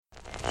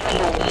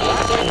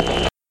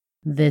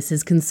This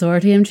is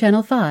Consortium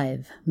Channel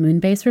 5,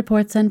 Moonbase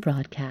Reports and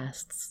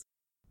Broadcasts.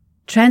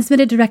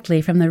 Transmitted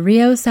directly from the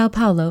Rio Sao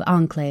Paulo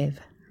Enclave.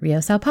 Rio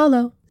Sao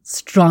Paulo,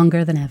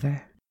 stronger than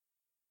ever.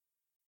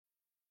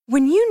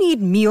 When you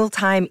need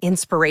mealtime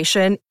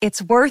inspiration,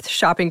 it's worth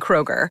shopping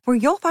Kroger, where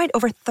you'll find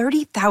over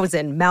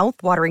 30,000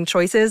 mouth-watering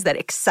choices that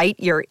excite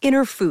your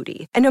inner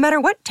foodie. And no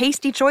matter what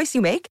tasty choice you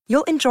make,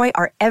 you'll enjoy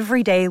our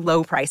everyday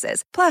low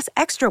prices, plus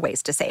extra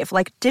ways to save,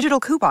 like digital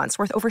coupons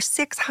worth over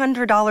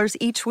 $600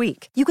 each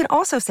week. You can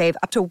also save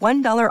up to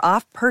 $1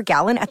 off per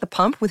gallon at the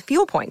pump with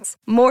fuel points.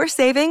 More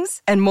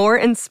savings and more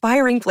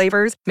inspiring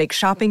flavors make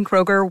shopping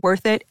Kroger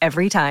worth it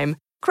every time.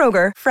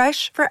 Kroger,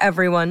 fresh for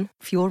everyone.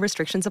 Fuel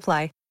restrictions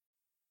apply.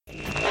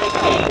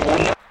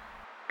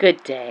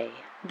 Good day.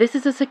 This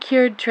is a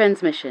secured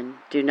transmission.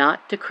 Do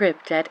not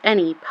decrypt at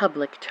any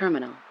public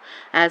terminal.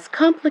 As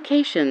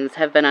complications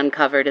have been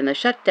uncovered in the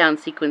shutdown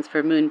sequence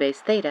for Moonbase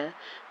Theta,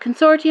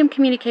 Consortium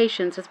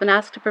Communications has been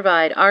asked to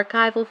provide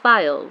archival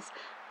files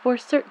for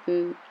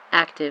certain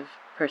active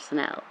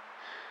personnel.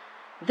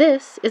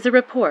 This is a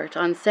report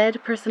on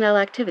said personnel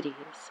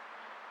activities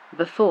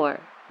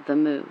before the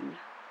moon.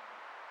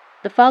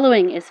 The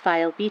following is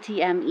file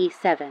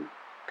BTM-E7,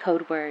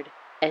 code word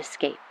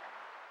escape.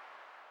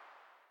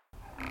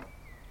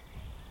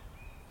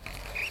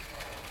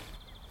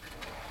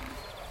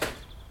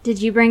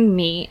 Did you bring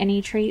me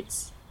any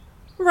treats?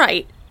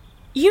 Right.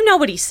 You know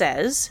what he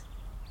says.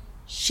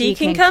 She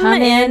can come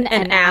in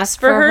and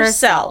ask for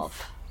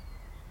herself.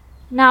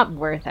 Not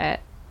worth it.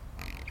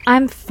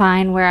 I'm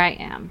fine where I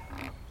am.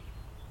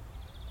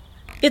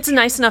 It's a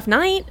nice enough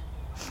night.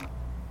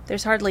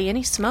 There's hardly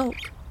any smoke.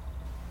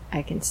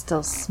 I can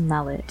still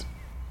smell it.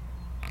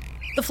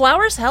 The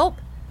flowers help.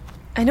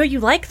 I know you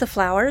like the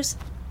flowers.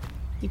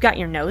 You've got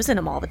your nose in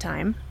them all the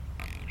time.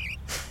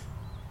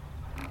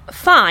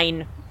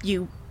 Fine,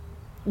 you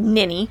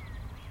ninny.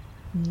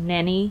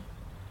 Ninny?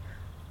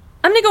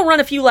 I'm gonna go run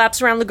a few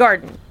laps around the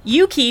garden.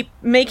 You keep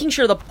making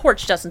sure the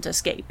porch doesn't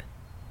escape.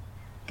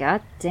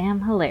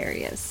 Goddamn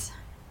hilarious.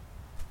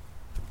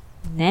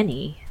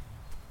 Nenny?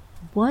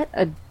 What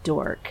a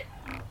dork.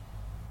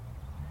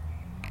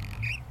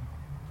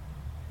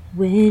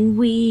 When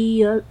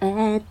we are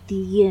at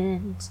the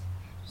end,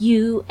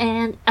 you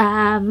and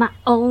I, my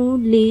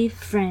only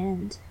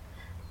friend,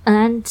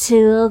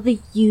 until the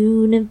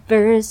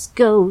universe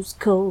goes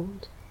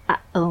cold, I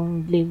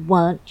only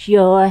want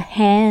your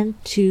hand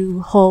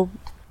to hold.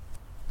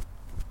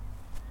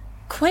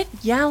 Quit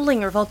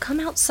yowling or they'll come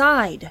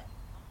outside.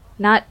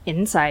 Not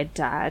inside,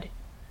 Dad.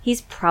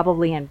 He's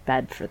probably in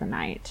bed for the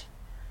night.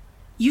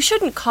 You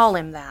shouldn't call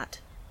him that.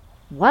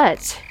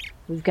 What?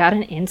 We've got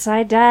an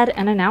inside dad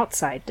and an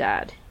outside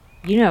dad.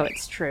 You know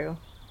it's true.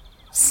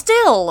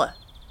 Still!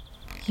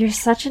 You're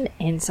such an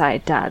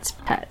inside dad's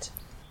pet.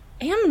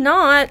 Am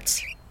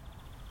not.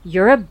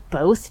 You're a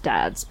both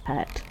dad's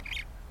pet.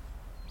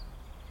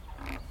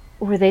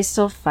 Were they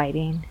still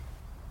fighting?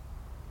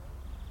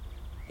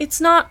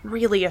 It's not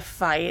really a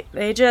fight.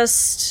 They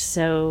just...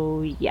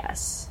 So,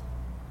 yes.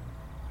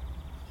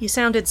 He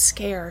sounded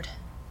scared.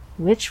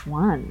 Which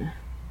one?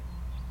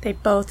 They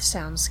both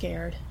sound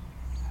scared.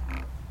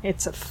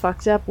 It's a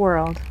fucked up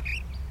world.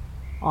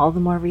 All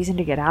the more reason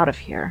to get out of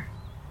here.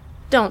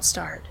 Don't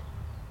start.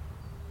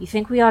 You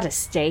think we ought to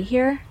stay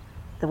here?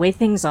 The way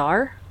things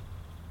are?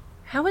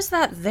 How is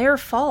that their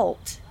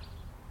fault?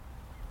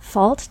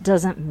 Fault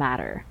doesn't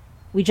matter.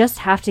 We just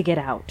have to get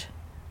out.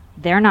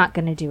 They're not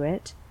gonna do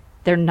it.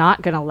 They're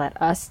not gonna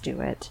let us do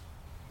it.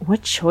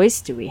 What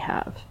choice do we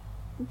have?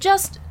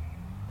 Just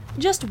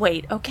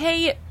wait,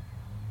 okay?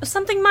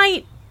 Something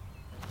might...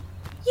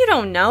 You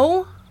don't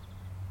know.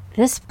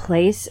 This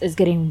place is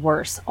getting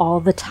worse all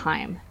the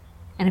time.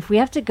 And if we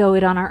have to go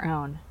it on our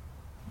own,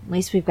 at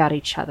least we've got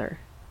each other.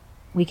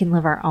 We can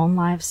live our own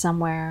lives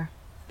somewhere,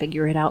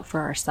 figure it out for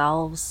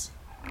ourselves.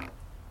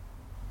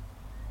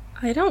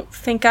 I don't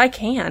think I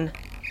can.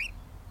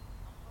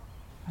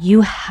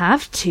 You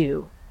have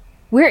to.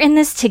 We're in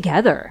this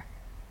together.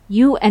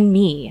 You and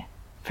me,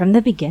 from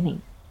the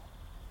beginning.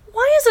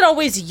 Why is it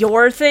always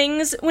your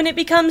things when it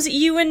becomes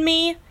you and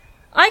me?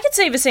 I could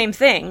say the same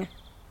thing.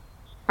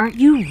 Aren't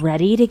you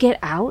ready to get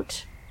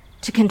out?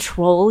 To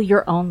control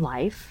your own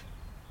life?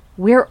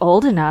 We're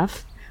old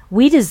enough.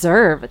 We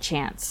deserve a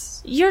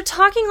chance. You're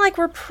talking like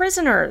we're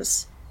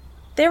prisoners.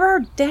 They're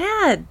our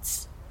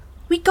dads.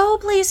 We go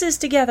places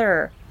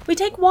together. We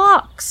take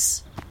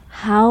walks.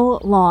 How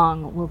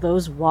long will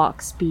those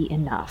walks be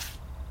enough?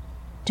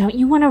 Don't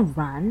you want to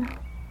run?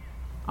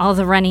 All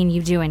the running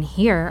you do in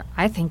here,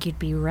 I think you'd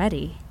be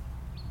ready.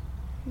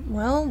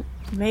 Well,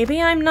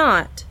 maybe I'm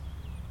not.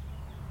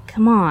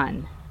 Come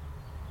on.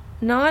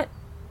 Not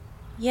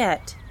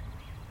yet.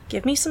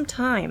 Give me some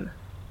time.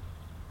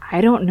 I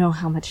don't know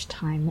how much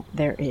time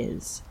there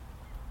is.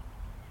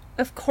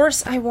 Of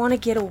course I want to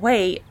get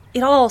away.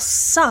 It all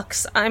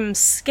sucks. I'm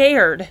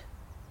scared.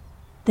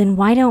 Then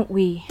why don't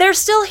we... They're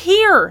still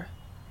here!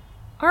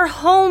 Our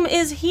home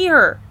is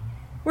here.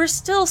 We're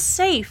still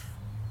safe.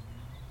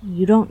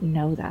 You don't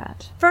know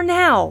that. For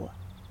now.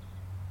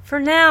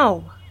 For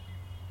now.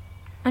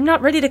 I'm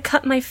not ready to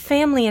cut my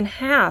family in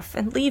half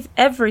and leave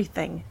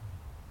everything.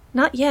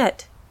 Not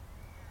yet.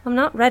 I'm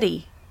not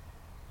ready.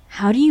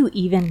 How do you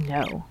even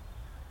know?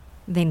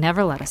 They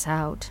never let us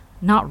out.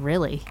 Not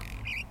really.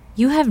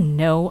 You have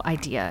no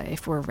idea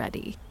if we're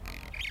ready.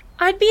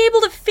 I'd be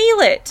able to feel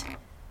it.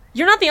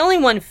 You're not the only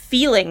one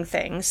feeling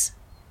things.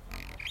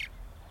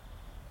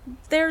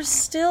 They're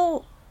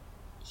still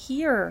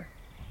here.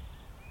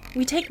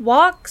 We take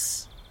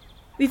walks.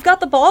 We've got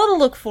the ball to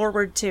look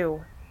forward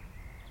to.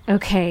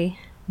 Okay,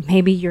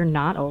 maybe you're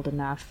not old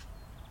enough.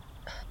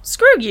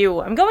 Screw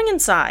you. I'm going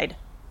inside.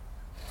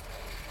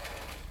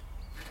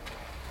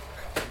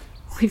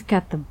 We've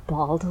got the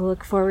ball to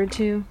look forward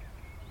to.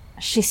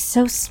 She's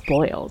so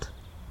spoiled.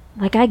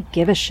 Like I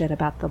give a shit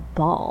about the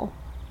ball.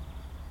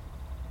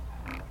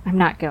 I'm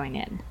not going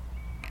in.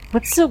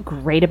 What's so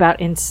great about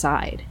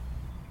inside?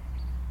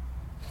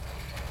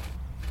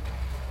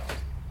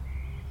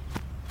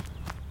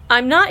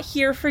 I'm not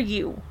here for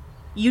you.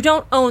 You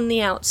don't own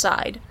the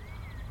outside.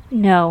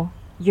 No,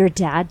 your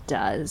dad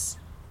does.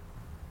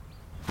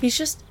 He's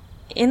just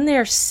in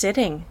there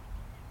sitting.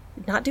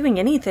 Not doing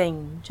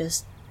anything.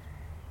 Just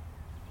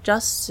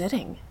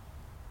sitting.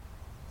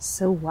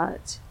 So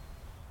what?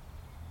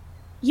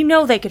 You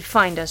know they could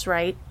find us,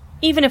 right?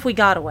 Even if we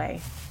got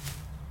away.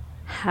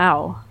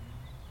 How?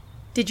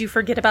 Did you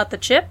forget about the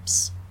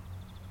chips?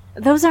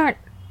 Those aren't...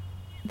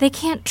 They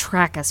can't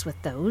track us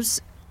with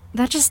those.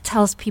 That just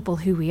tells people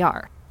who we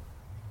are.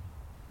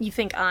 You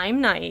think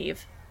I'm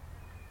naive?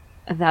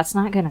 That's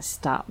not gonna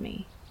stop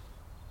me.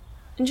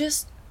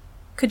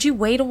 Could you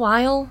wait a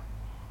while?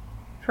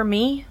 For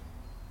me?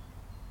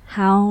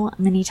 How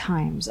many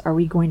times are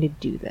we going to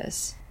do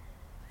this?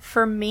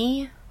 For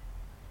me?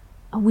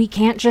 We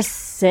can't just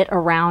sit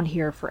around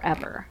here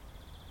forever.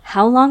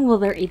 How long will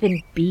there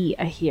even be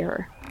a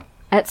here?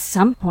 At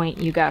some point,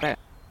 you gotta...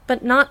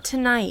 But not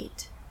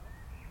tonight.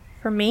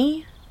 For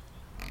me?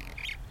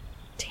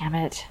 Damn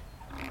it.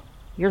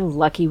 You're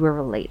lucky we're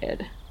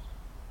related.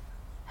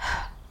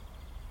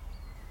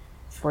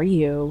 For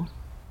you.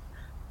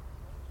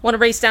 Want to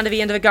race down to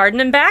the end of the garden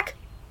and back?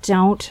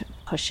 Don't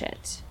push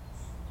it.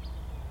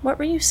 What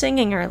were you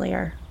singing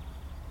earlier?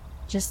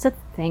 Just a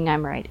thing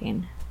I'm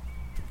writing.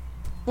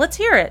 Let's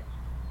hear it.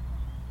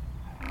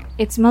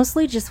 It's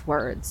mostly just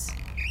words.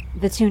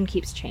 The tune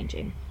keeps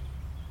changing.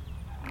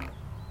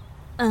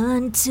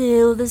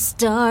 Until the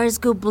stars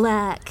go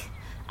black,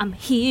 I'm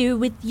here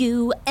with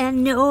you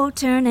and no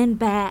turning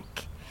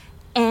back.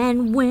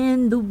 And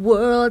when the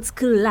worlds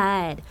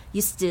collide,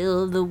 you're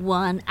still the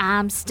one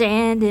I'm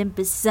standing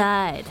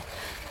beside.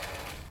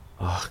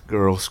 Ugh,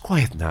 girls,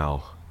 quiet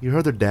now. You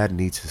heard their dad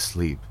needs his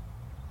sleep.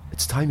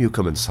 It's time you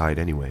come inside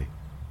anyway.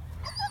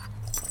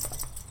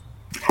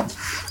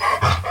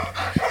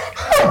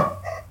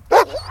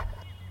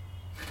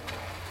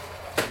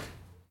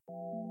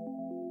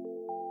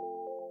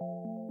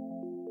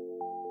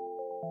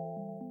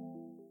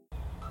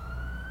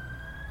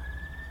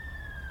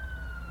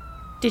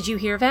 Did you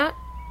hear that?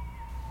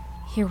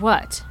 Hear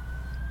what?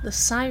 The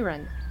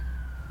siren.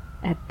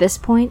 At this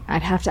point,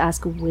 I'd have to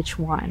ask which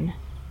one.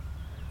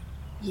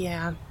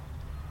 Yeah.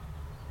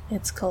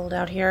 It's cold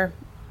out here.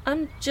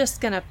 I'm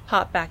just gonna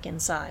pop back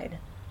inside.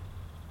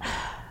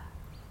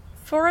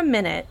 For a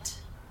minute.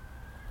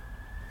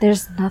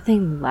 There's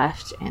nothing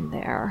left in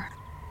there.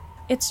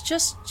 It's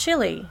just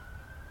chilly.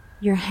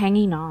 You're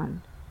hanging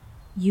on.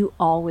 You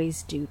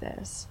always do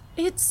this.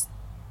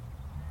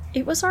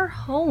 It was our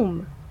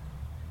home.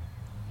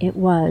 It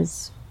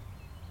was.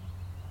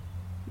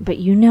 But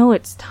you know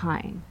it's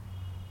time.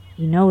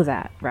 You know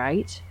that,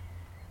 right?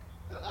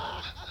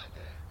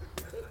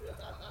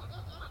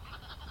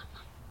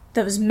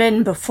 Those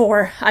men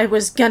before, I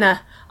was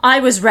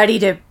ready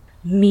to...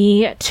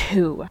 Me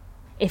too.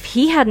 If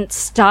he hadn't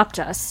stopped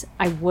us,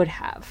 I would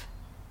have.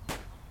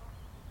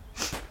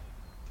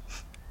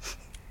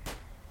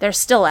 They're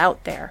still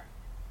out there.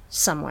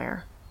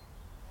 Somewhere.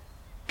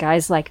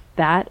 Guys like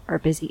that are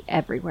busy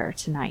everywhere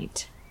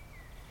tonight.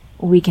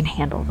 We can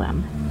handle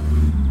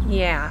them.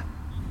 Yeah.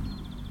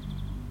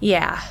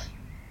 Yeah.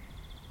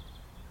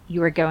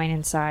 You were going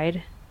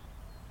inside?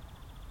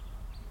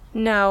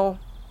 No.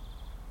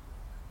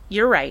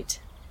 You're right.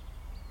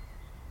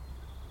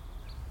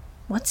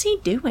 What's he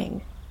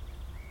doing?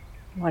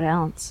 What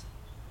else?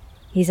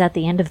 He's at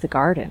the end of the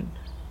garden.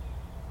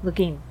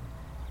 Looking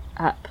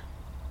up.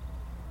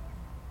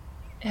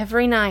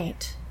 Every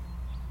night.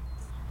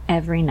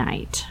 Every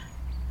night.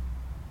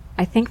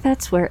 I think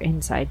that's where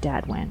Inside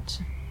Dad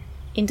went.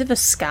 Into the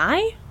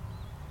sky?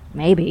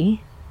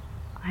 Maybe.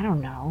 I don't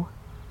know.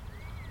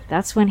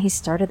 That's when he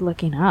started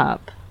looking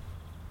up.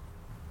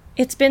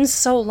 It's been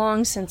so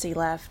long since he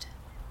left.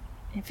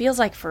 It feels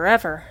like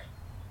forever.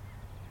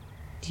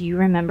 Do you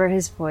remember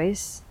his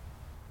voice?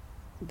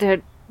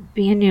 There'd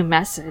be a new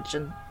message,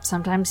 and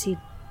sometimes he'd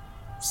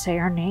say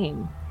our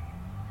name.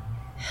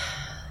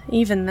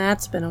 Even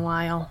that's been a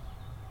while.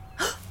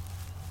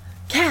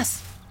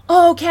 Cass!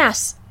 Oh,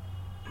 Cass!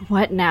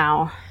 What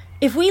now?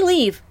 If we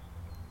leave,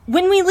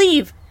 when we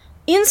leave,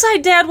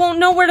 Inside Dad won't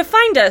know where to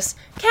find us.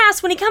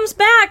 Cass, when he comes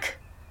back!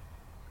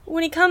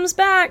 when he comes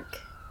back.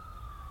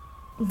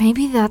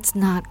 Maybe that's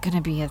not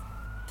gonna be a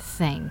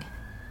thing.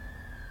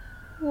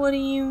 What do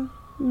you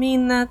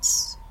mean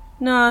that's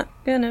not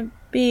gonna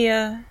be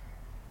a...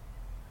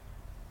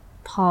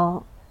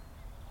 Paul,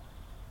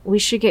 we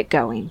should get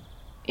going.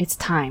 It's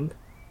time.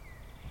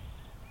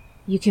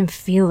 You can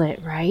feel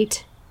it,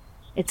 right?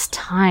 It's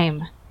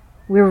time.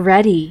 We're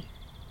ready.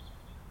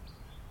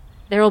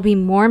 There will be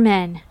more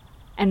men,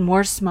 and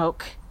more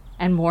smoke,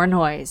 and more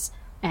noise,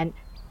 and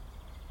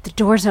the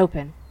door's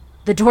open.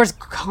 The door's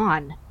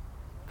gone.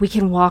 We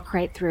can walk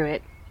right through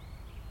it.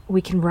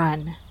 We can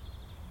run.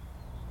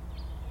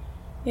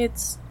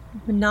 It's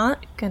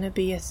not gonna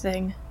be a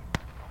thing.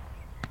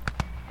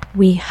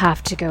 We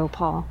have to go,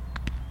 Paul.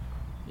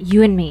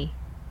 You and me.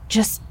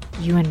 Just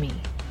you and me.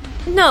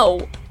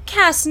 No!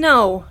 Cass,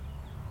 no!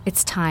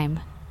 It's time.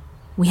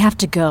 We have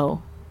to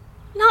go.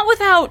 Not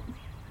without...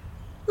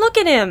 Look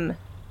at him!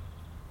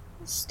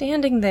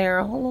 Standing there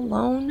all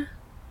alone.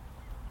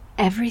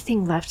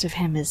 Everything left of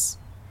him is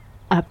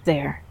up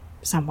there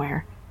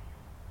somewhere.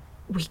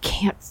 We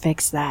can't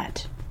fix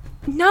that.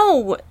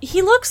 No!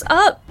 He looks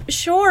up,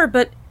 sure,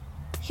 but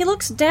he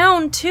looks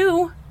down,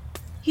 too.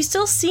 He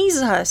still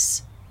sees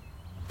us.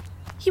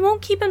 He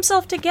won't keep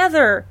himself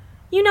together.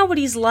 You know what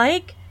he's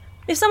like.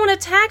 If someone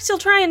attacks, he'll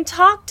try and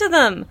talk to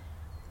them.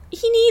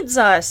 He needs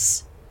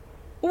us.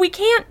 We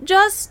can't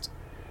just...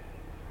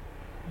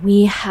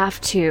 We have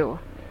to.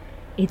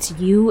 It's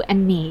you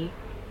and me.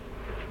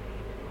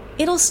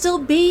 It'll still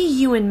be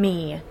you and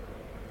me.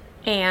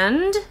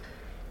 And...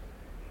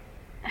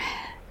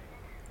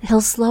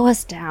 He'll slow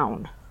us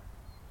down.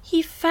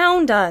 He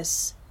found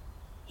us.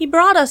 He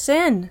brought us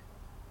in.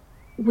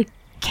 We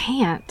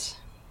can't.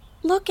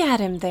 Look at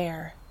him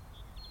there.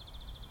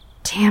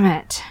 Damn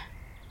it.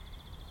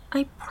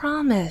 I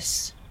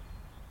promise.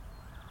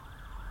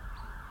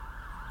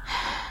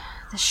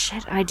 The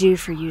shit I do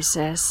for you,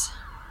 sis.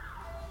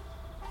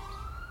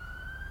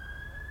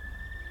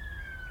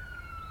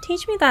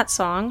 Teach me that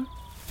song.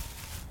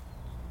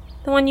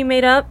 The one you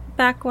made up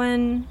back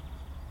when...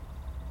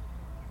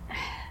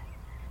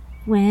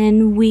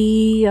 When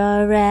we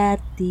are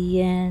at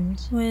the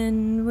end.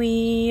 When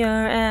we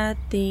are at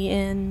the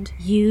end.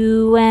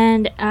 You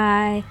and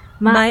I,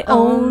 my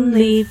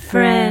only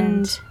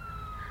friend.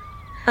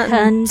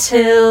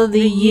 Until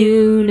the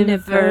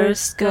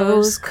universe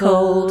goes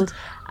cold,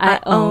 I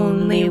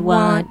only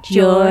want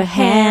your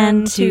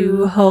hand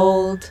to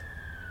hold.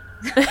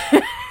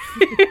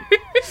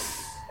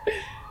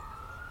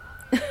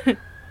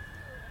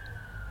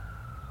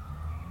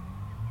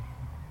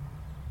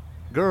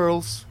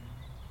 Girls,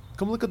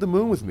 come look at the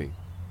moon with me.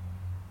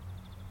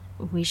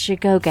 We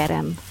should go get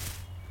him.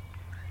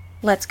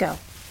 Let's go.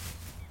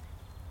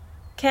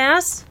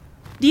 Cass,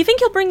 do you think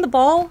he'll bring the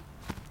ball?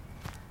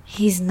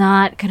 He's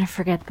not gonna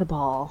forget the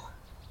ball.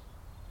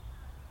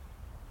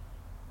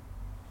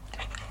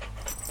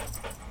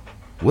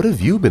 What have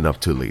you been up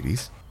to,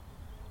 ladies?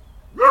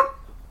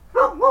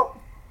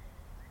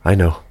 I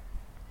know.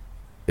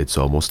 It's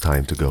almost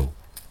time to go.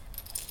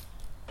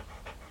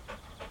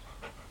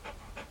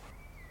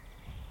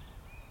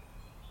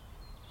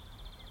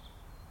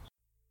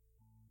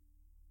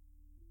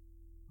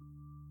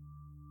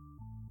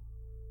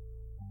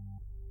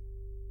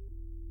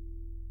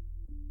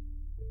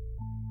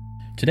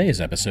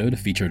 Today's episode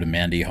featured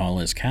Mandy Hall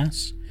as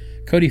Cass,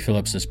 Cody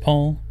Phillips as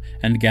Paul,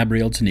 and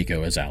Gabrielle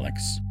Tanico as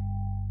Alex.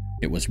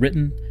 It was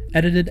written,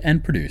 edited,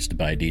 and produced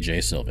by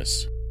DJ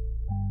Silvis.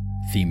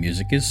 Theme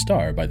music is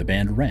Star by the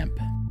band Ramp.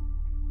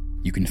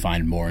 You can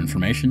find more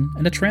information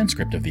and a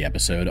transcript of the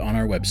episode on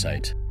our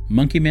website,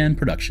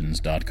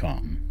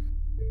 monkeymanproductions.com.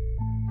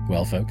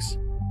 Well, folks,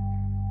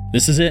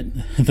 this is it,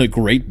 the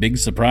great big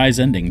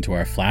surprise ending to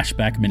our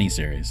flashback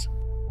miniseries.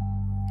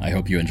 I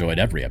hope you enjoyed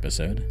every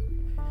episode.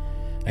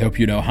 I hope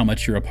you know how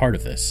much you're a part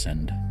of this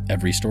and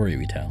every story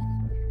we tell.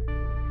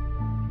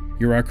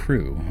 You're our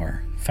crew,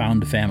 our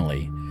found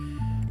family,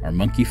 our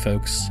monkey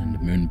folks and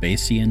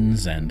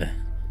Moonbasians, and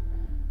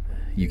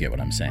you get what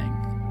I'm saying.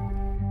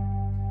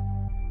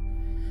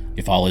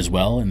 If all is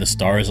well and the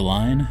stars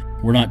align,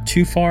 we're not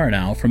too far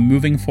now from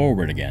moving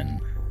forward again,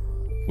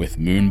 with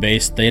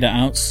Moonbase Theta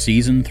out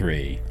Season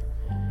 3.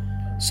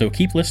 So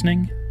keep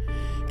listening,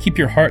 keep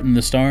your heart in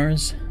the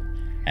stars,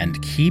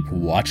 and keep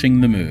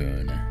watching the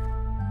moon.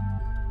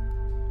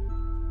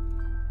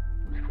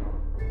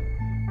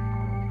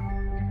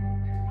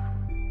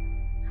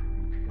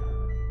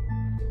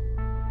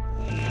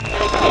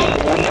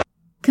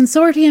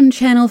 Consortium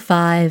Channel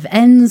 5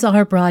 ends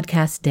our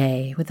broadcast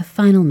day with a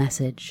final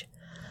message.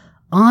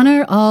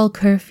 Honor all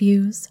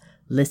curfews,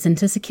 listen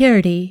to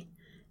security,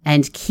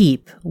 and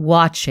keep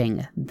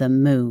watching the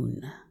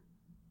moon.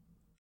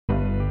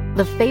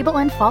 The Fable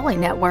and Folly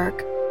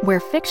Network, where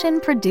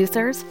fiction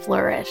producers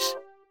flourish.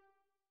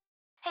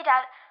 Hey,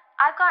 Dad,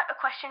 I've got a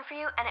question for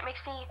you, and it makes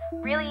me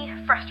really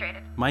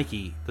frustrated.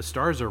 Mikey, the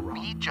stars are wrong.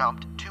 We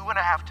jumped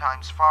 2.5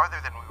 times farther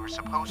than we were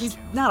supposed He's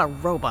to. not a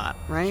robot,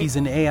 right? He's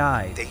an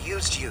AI. They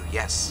used you,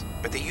 yes,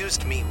 but they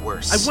used me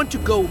worse. I want to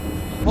go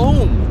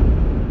home.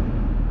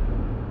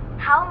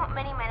 How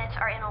many minutes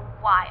are in a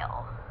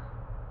while?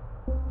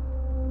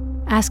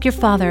 Ask Your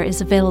Father is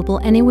available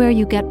anywhere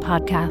you get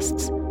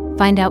podcasts.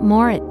 Find out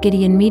more at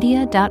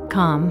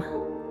gideonmedia.com.